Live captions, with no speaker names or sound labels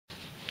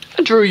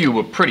I drew you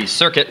a pretty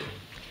circuit.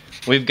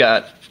 We've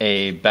got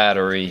a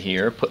battery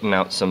here putting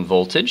out some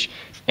voltage,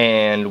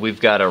 and we've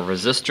got a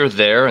resistor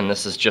there, and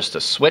this is just a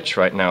switch.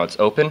 Right now it's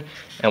open,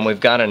 and we've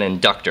got an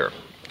inductor.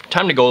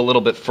 Time to go a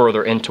little bit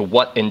further into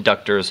what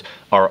inductors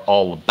are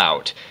all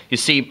about. You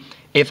see,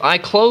 if I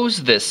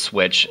close this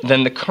switch,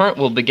 then the current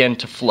will begin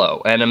to flow,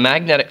 and a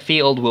magnetic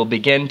field will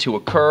begin to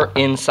occur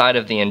inside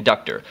of the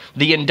inductor.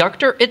 The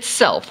inductor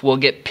itself will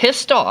get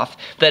pissed off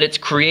that it's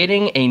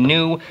creating a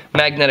new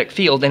magnetic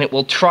field, and it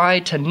will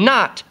try to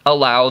not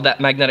allow that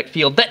magnetic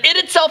field that it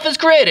itself is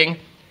creating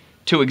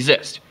to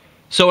exist.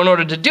 So in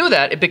order to do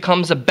that, it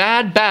becomes a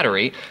bad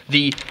battery.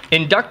 The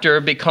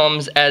inductor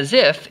becomes as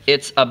if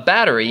it's a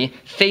battery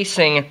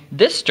facing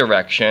this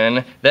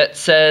direction that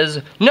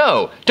says,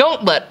 no,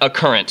 don't let a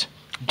current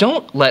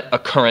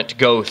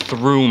go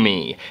through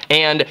me.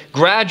 And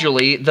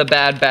gradually, the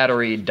bad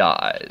battery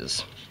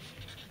dies.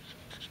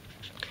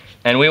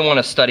 And we want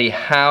to study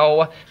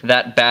how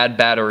that bad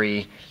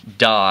battery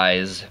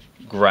dies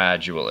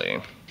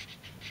gradually.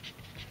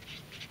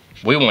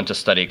 We want to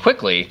study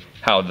quickly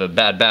how the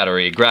bad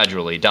battery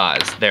gradually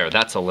dies. There,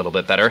 that's a little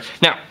bit better.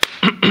 Now,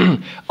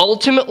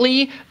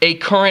 ultimately, a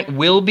current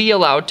will be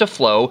allowed to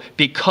flow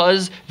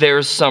because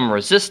there's some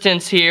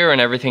resistance here and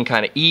everything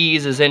kind of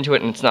eases into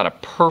it, and it's not a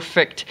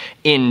perfect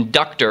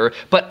inductor.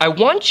 But I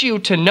want you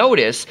to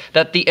notice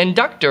that the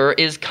inductor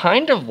is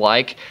kind of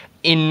like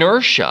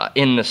inertia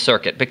in the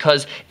circuit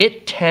because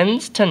it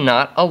tends to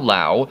not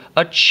allow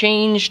a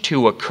change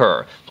to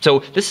occur. So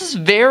this is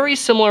very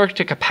similar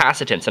to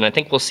capacitance, and I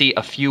think we'll see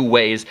a few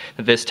ways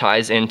that this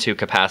ties into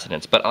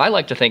capacitance. But I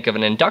like to think of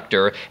an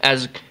inductor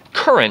as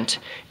current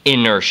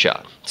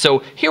inertia. So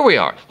here we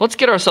are. Let's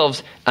get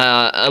ourselves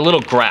a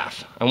little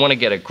graph. I want to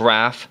get a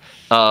graph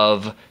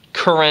of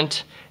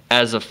current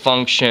as a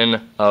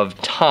function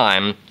of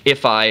time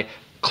if I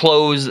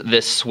close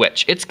this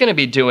switch. It's going to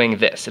be doing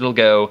this. It'll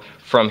go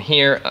from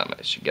here, I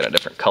should get a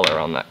different color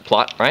on that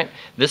plot, right?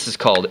 This is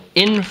called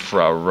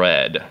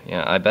infrared.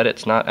 Yeah, I bet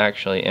it's not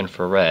actually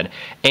infrared.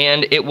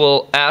 And it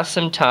will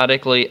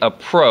asymptotically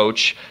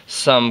approach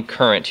some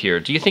current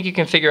here. Do you think you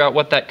can figure out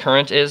what that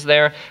current is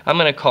there? I'm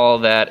going to call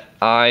that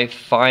I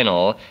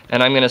final,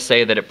 and I'm going to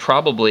say that it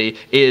probably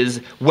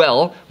is,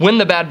 well, when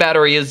the bad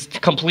battery is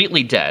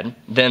completely dead,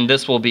 then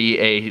this will be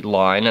a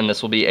line, and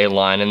this will be a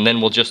line, and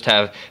then we'll just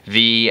have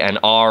V and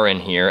R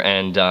in here,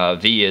 and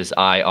V is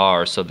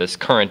IR, so this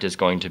current is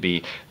going to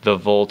be the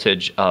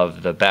voltage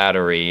of the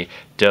battery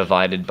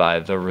divided by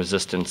the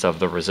resistance of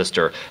the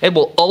resistor. It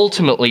will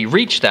ultimately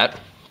reach that.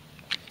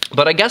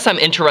 But I guess I'm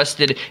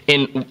interested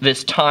in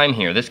this time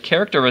here, this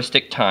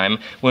characteristic time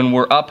when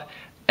we're up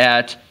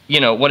at, you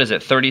know, what is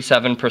it,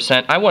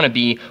 37%? I want to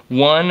be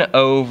 1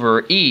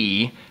 over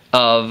E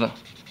of,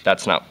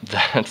 that's not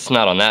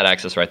on that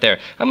axis right there.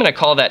 I'm going to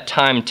call that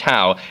time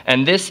tau,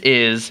 and this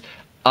is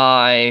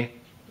I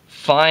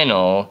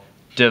final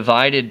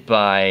divided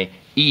by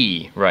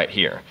E right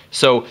here.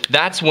 So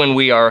that's when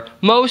we are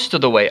most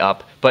of the way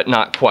up, but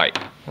not quite.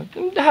 I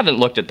haven't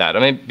looked at that. I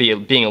may be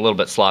being a little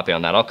bit sloppy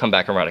on that. I'll come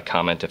back and write a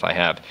comment if I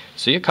have.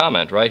 See a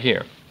comment right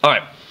here. All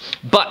right,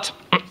 but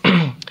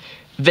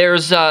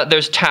there's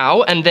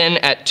tau, and then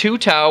at 2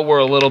 tau we're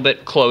a little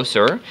bit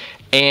closer,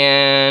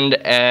 and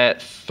at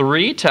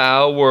 3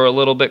 tau we're a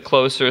little bit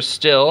closer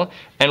still,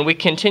 and we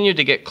continue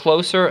to get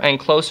closer and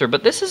closer.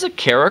 But this is a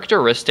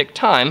characteristic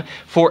time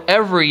for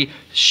every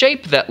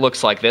shape that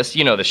looks like this.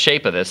 You know the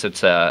shape of this.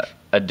 It's a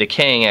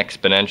decaying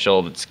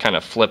exponential that's kind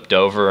of flipped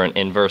over, an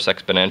inverse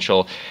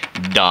exponential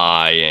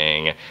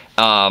dying.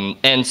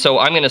 And so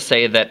I'm going to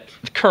say that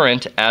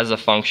current as a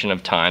function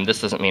of time,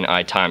 this doesn't mean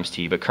I times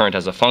t, but current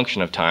as a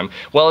function of time,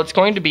 well, it's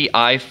going to be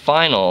I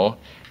final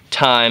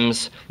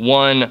times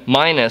 1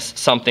 minus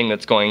something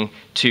that's going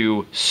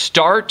to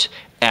start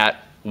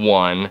at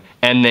 1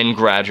 and then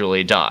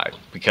gradually die,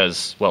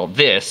 because, well,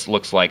 this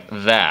looks like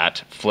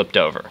that flipped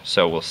over.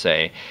 So we'll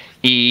say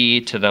e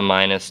to the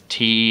minus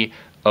t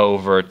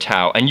over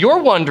tau. And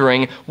you're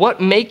wondering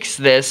what makes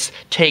this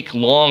take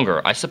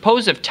longer. I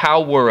suppose if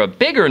tau were a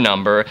bigger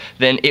number,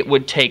 then it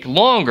would take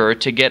longer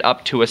to get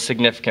up to a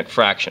significant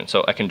fraction.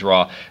 So I can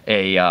draw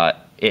a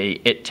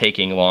it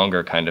taking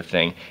longer kind of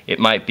thing. It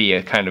might be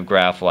a kind of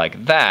graph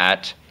like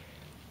that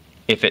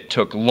if it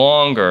took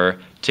longer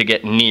to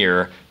get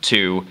near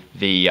to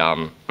the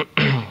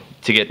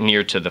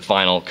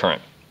final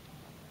current.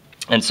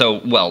 And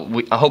so, well,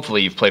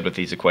 hopefully you've played with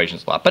these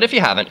equations a lot. But if you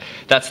haven't,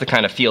 that's the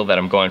kind of feel that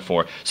I'm going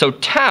for. So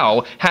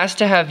tau has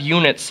to have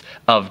units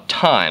of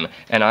time.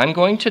 And I'm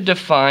going to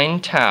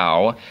define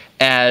tau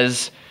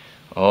as,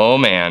 oh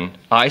man,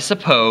 I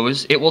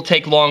suppose it will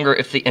take longer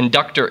if the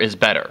inductor is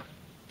better.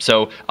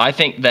 So I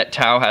think that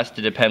tau has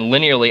to depend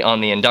linearly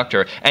on the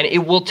inductor, and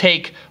it will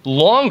take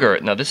longer.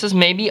 Now this is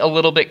maybe a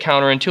little bit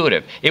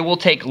counterintuitive. It will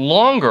take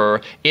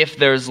longer if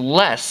there's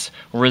less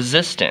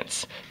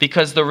resistance,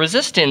 because the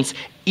resistance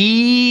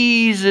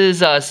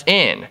eases us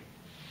in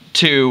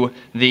to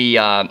the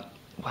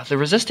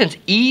resistance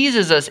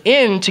eases us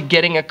into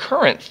getting a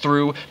current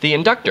through the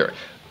inductor.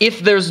 if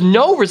there's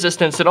no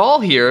resistance at all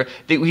here,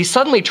 we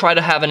suddenly try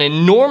to have an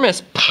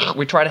enormous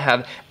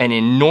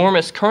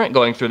current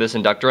going through this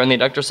inductor, and the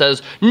inductor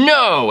says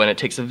no, and it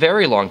takes a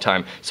very long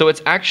time. So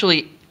it's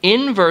actually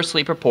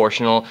inversely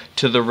proportional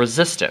to the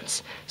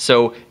resistance.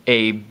 So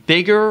a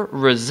bigger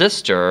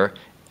resistor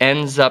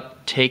ends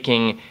up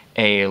taking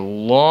a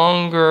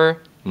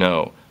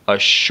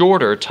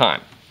shorter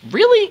time.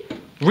 Really,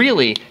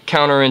 really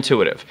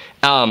counterintuitive.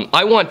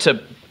 I want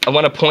to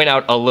point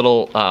out a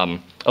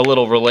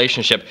little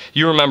relationship.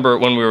 You remember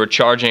when we were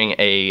charging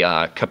a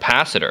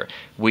capacitor,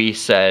 we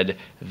said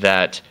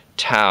that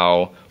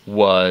tau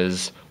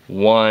was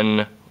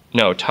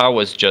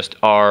just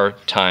R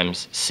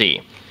times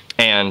C.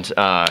 And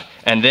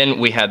then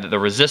we had the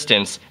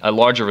resistance, a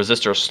larger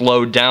resistor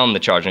slowed down the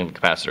charging of the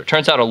capacitor.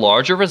 Turns out a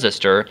larger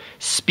resistor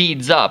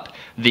speeds up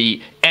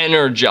the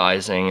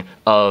energizing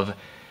of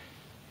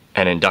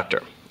an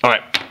inductor. All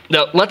right,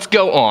 now let's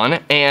go on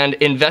and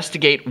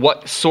investigate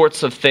what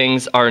sorts of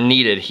things are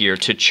needed here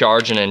to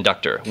charge an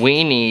inductor.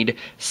 We need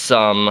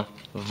some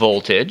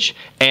voltage,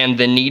 and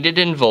the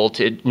needed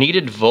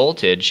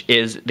voltage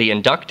is the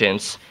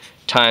inductance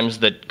times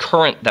the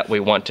current that we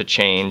want to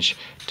change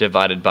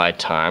divided by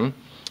time.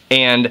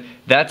 And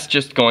that's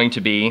just going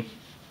to be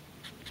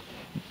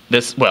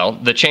this, well,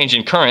 the change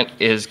in current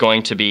is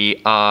going to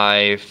be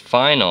I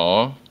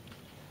final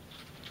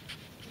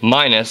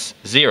minus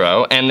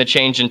 0, and the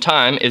change in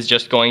time is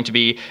just going to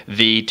be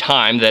the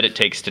time that it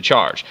takes to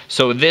charge.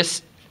 So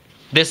this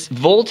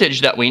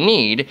voltage that we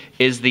need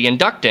is the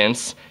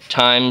inductance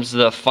times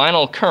the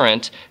final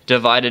current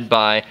divided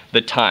by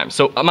the time.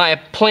 So my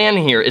plan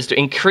here is to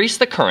increase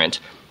the current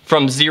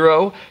from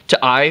 0 to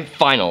I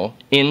final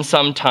in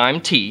some time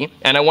t,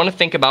 and I want to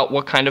think about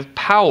what kind of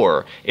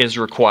power is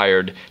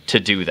required to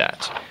do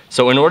that.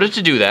 So in order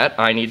to do that,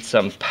 I need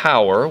some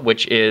power,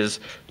 which is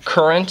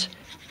current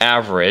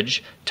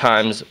average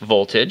times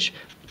voltage.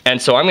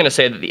 And so I'm going to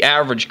say that the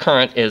average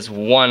current is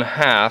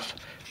 1/2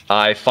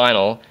 I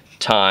final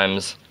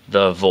times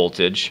the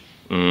voltage,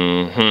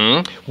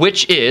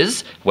 which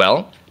is,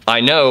 well, I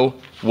know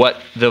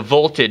what the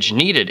voltage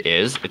needed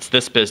is. It's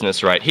this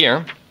business right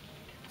here.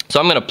 So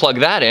I'm going to plug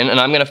that in, and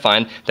I'm going to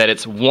find that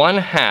it's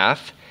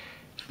 1/2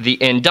 the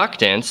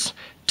inductance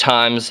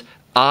times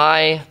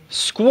I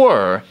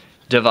square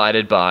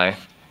divided by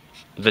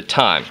the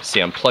time. See,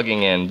 I'm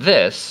plugging in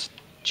this,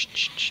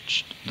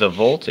 the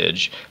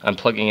voltage, I'm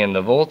plugging in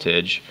the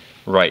voltage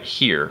right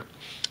here,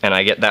 and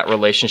I get that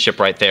relationship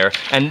right there.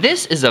 And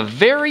this is a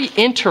very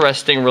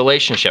interesting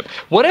relationship.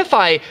 What if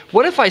I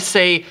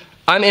say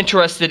I'm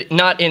interested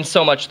not in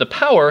so much the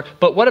power,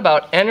 but what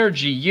about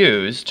energy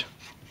used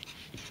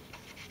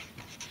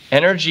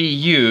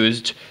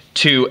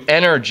to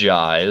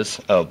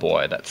energize, oh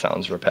boy, that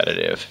sounds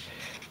repetitive,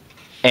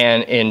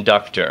 an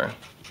inductor?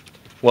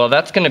 Well,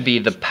 that's going to be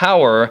the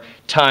power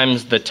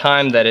times the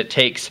time that it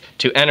takes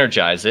to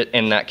energize it.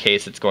 In that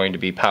case, it's going to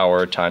be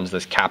power times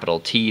this capital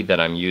T that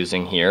I'm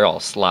using here, all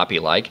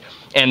sloppy-like.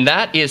 And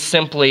that is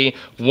simply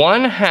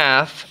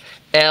 1/2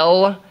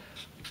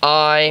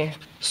 Li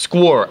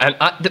square. And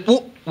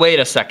wait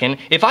a second.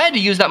 If I had to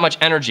use that much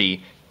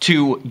energy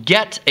to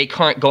get a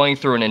current going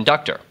through an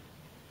inductor,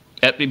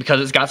 because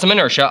it's got some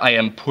inertia, I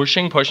am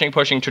pushing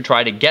to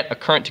try to get a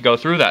current to go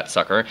through that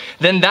sucker,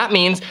 then that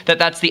means that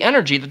that's the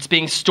energy that's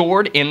being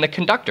stored in the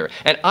conductor.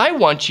 And I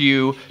want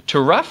you to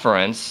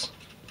reference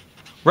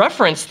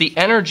the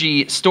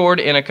energy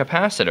stored in a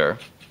capacitor,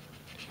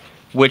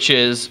 which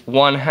is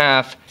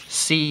 1/2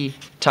 C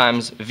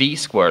times V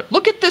squared.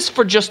 Look at this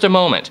for just a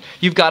moment.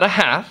 You've got a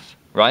half,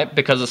 right,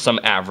 because of some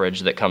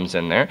average that comes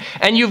in there.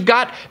 And you've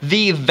got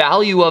the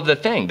value of the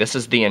thing. This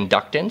is the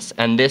inductance,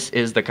 and this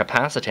is the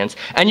capacitance.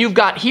 And you've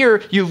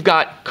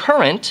got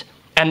current,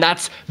 and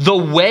that's the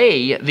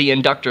way the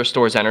inductor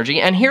stores energy.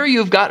 And here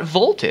you've got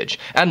voltage,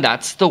 and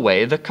that's the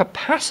way the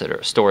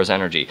capacitor stores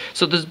energy.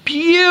 So there's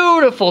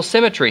beautiful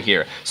symmetry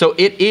here. So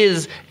it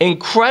is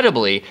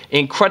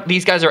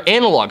these guys are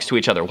analogs to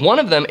each other. One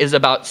of them is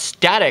about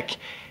static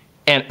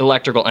and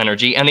electrical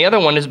energy, and the other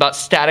one is about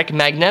static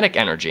magnetic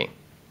energy.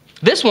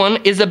 This one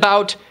is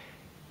about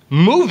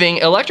moving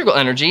electrical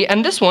energy,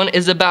 and this one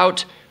is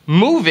about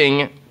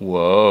moving,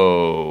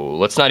 whoa,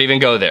 let's not even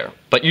go there.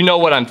 But you know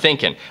what I'm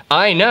thinking.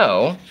 I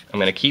know, I'm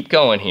going to keep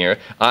going here,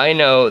 I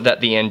know that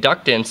the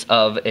inductance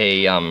of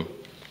a,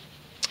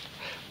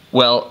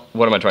 well,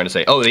 what am I trying to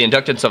say? Oh, the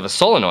inductance of a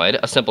solenoid,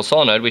 a simple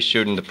solenoid we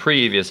showed in the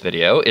previous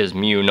video, is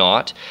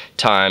mu0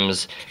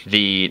 times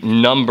the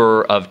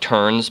number of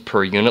turns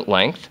per unit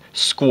length,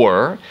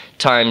 square,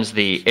 times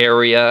the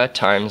area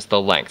times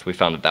the length. We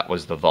found that that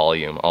was the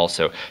volume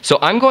also. So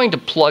I'm going to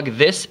plug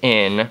this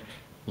in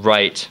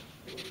right,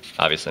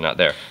 obviously not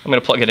there. I'm going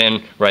to plug it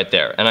in right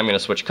there. And I'm going to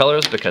switch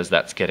colors because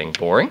that's getting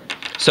boring.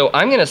 So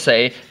I'm going to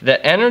say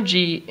that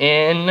energy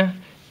in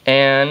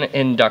an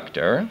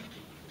inductor,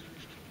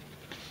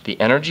 the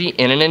energy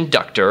in an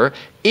inductor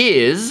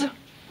is,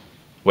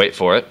 wait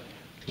for it,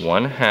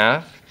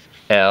 1/2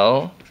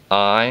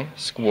 Li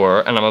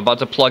square, and I'm about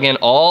to plug in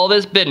all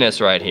this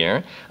business right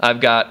here. I've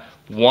got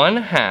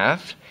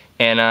 1/2,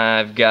 and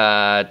I've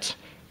got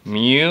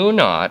mu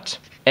naught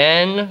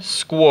n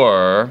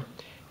square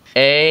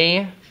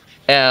a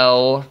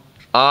l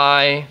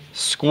I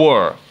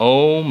square.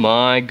 Oh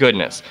my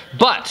goodness.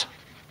 But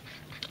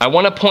I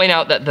want to point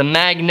out that the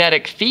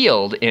magnetic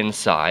field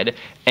inside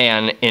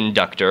an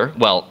inductor,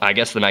 well, I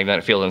guess the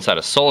magnetic field inside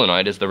a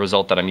solenoid is the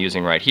result that I'm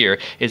using right here,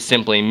 is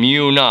simply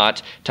mu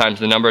naught times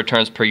the number of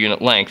turns per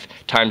unit length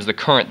times the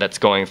current that's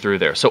going through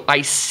there. So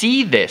I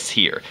see this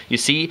here. You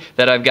see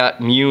that I've got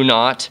mu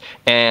naught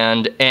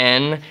and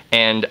N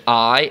and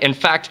I. In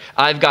fact,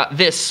 I've got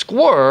this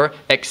square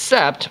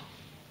except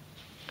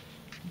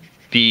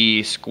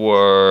B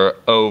square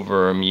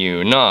over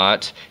mu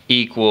naught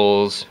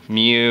equals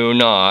mu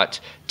naught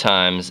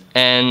times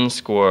N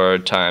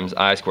squared times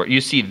I squared.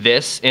 You see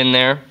this in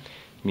there?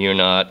 Mu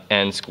naught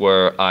N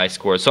squared I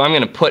squared. So I'm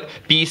going to put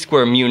B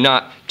squared mu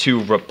naught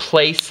to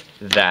replace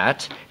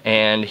that.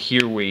 And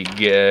here we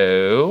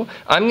go.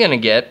 I'm going to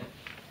get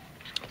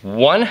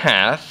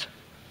 1/2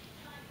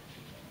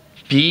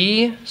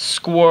 B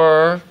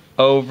squared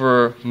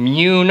over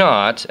mu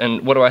naught,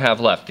 and what do I have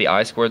left? The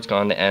I squared's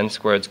gone, the N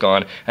squared's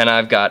gone, and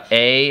I've got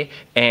A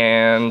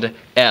and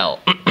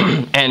L.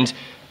 And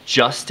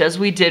just as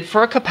we did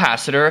for a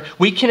capacitor,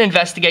 we can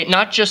investigate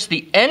not just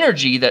the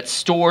energy that's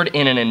stored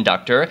in an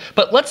inductor,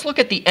 but let's look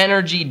at the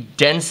energy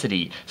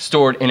density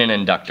stored in an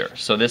inductor.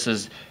 So this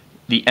is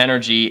the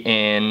energy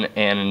in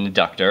an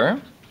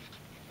inductor.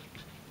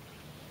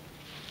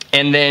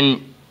 And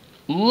then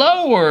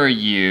lower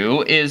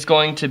U is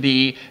going to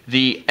be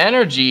the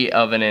energy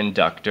of an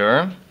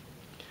inductor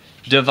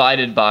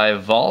divided by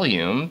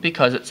volume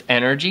because it's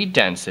energy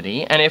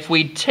density. And if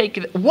we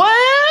take,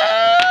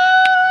 what?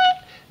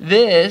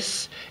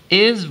 This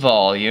is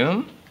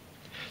volume.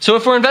 So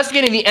if we're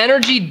investigating the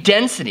energy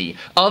density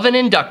of an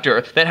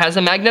inductor that has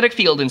a magnetic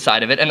field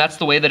inside of it, and that's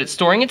the way that it's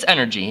storing its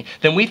energy,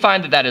 then we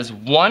find that that is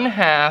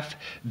 1/2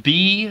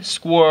 B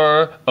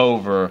square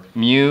over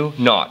mu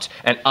naught.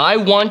 And I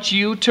want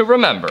you to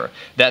remember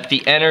that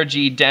the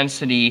energy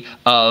density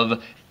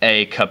of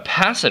a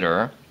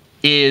capacitor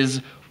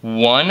is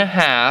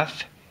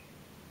 1/2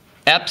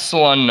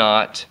 epsilon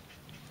naught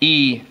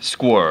E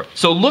square.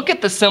 So look at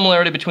the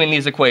similarity between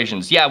these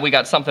equations. Yeah, we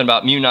got something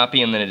about mu naught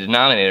being in the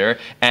denominator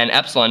and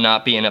epsilon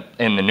naught being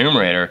in the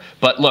numerator,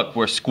 but look,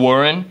 we're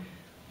squaring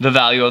the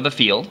value of the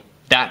field.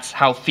 That's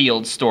how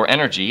fields store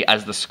energy,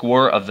 as the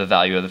square of the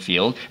value of the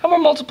field, and we're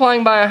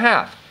multiplying by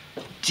 1/2.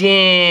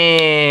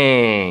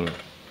 Dang.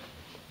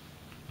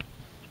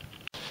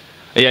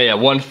 Yeah,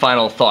 one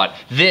final thought.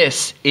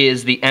 This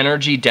is the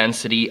energy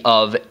density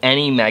of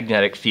any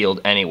magnetic field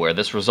anywhere.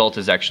 This result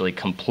is actually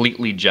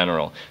completely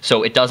general,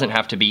 so it doesn't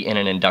have to be in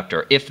an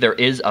inductor. If there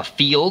is a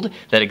field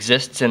that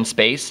exists in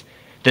space,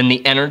 then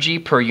the energy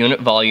per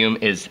unit volume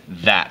is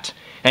that.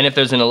 And if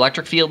there's an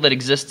electric field that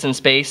exists in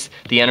space,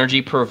 the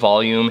energy per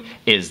volume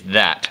is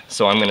that.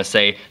 So I'm going to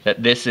say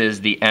that this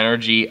is the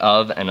energy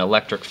of an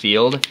electric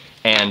field,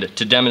 and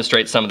to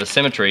demonstrate some of the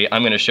symmetry,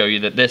 I'm going to show you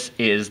that this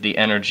is the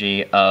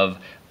energy of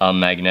a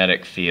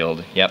magnetic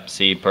field. Yep,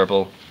 see,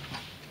 purple,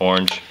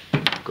 orange,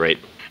 great.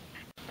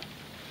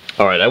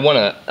 All right,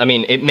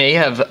 it may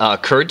have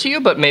occurred to you,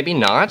 but maybe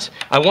not.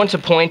 I want to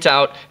point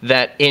out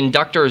that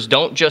inductors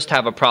don't just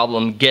have a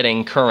problem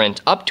getting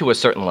current up to a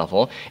certain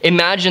level.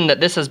 Imagine that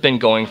this has been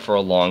going for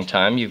a long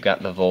time. You've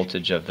got the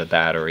voltage of the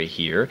battery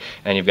here,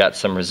 and you've got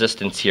some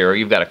resistance here.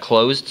 You've got a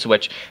closed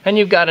switch, and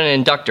you've got an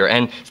inductor.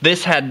 And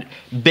this had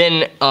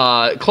been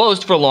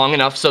closed for long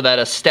enough so that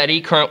a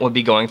steady current would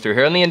be going through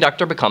here, and the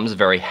inductor becomes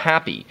very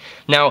happy.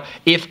 Now,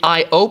 if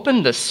I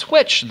open the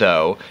switch,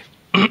 though,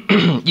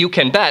 you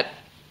can bet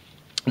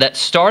that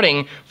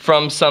starting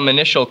from some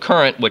initial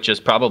current, which is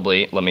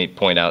probably, let me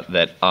point out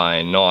that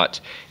I naught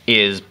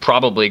is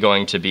probably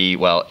going to be,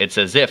 well, it's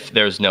as if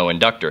there's no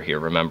inductor here,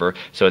 remember?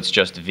 So it's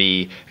just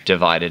V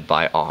divided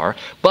by R.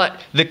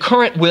 But the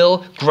current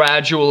will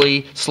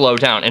gradually slow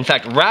down. In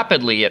fact,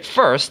 rapidly at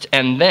first,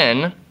 and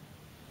then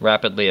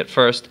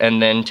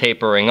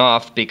tapering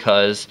off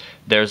because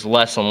there's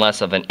less and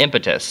less of an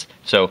impetus.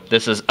 So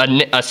this is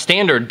a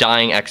standard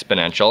dying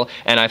exponential,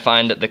 and I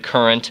find that the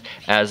current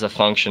as a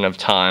function of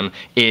time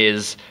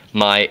is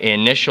my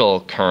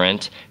initial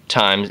current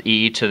times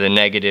e to the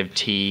negative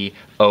t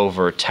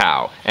over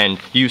tau. And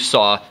you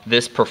saw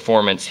this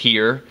performance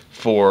here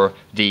for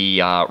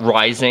the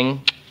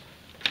rising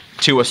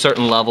to a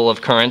certain level of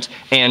current,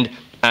 and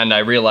I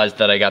realized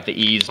that I got the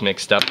e's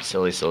mixed up.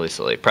 Silly, silly,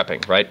 silly.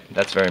 Prepping, right?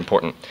 That's very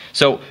important.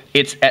 So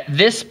it's at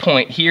this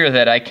point here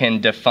that I can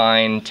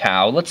define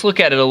tau. Let's look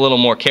at it a little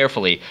more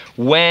carefully.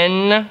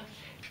 When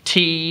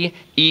t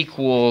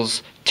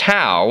equals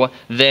tau,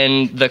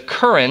 then the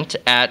current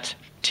at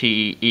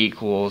t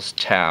equals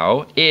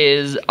tau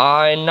is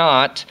I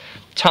naught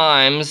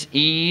times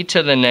e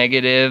to the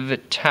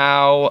negative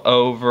tau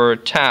over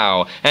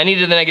tau. And e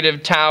to the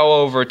negative tau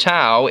over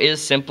tau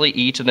is simply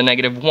e to the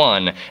negative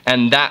 1.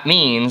 And that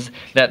means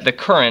that the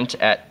current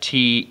at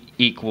t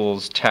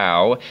equals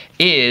tau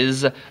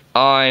is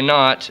I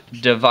naught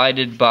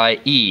divided by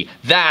e.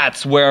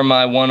 That's where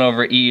my 1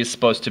 over e is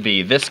supposed to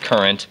be. This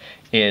current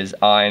is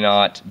I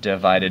naught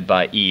divided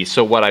by E.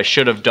 So what I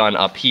should have done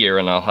up here,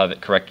 and I'll have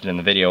it corrected in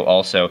the video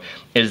also,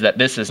 is that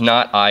this is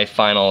not I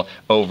final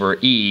over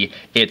E,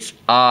 it's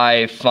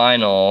I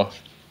final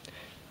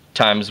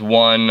times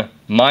 1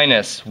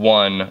 minus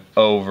 1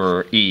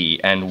 over E.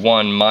 And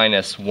 1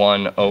 minus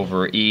 1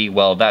 over E,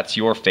 well, that's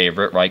your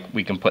favorite, right?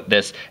 We can put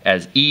this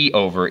as E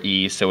over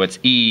E, so it's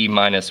E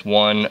minus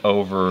 1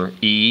 over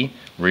E.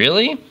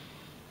 Really?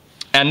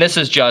 And this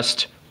is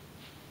just,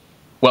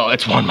 well,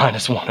 it's 1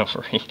 minus 1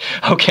 over E.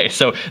 Okay,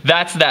 so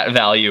that's that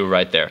value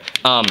right there.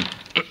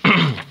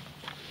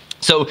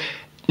 So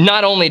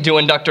not only do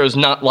inductors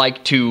not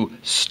like to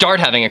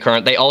start having a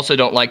current, they also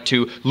don't like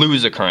to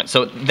lose a current.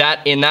 So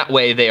that in that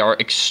way, they are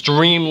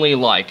extremely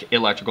like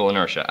electrical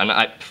inertia. And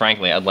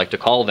frankly, I'd like to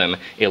call them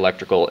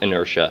electrical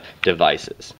inertia devices.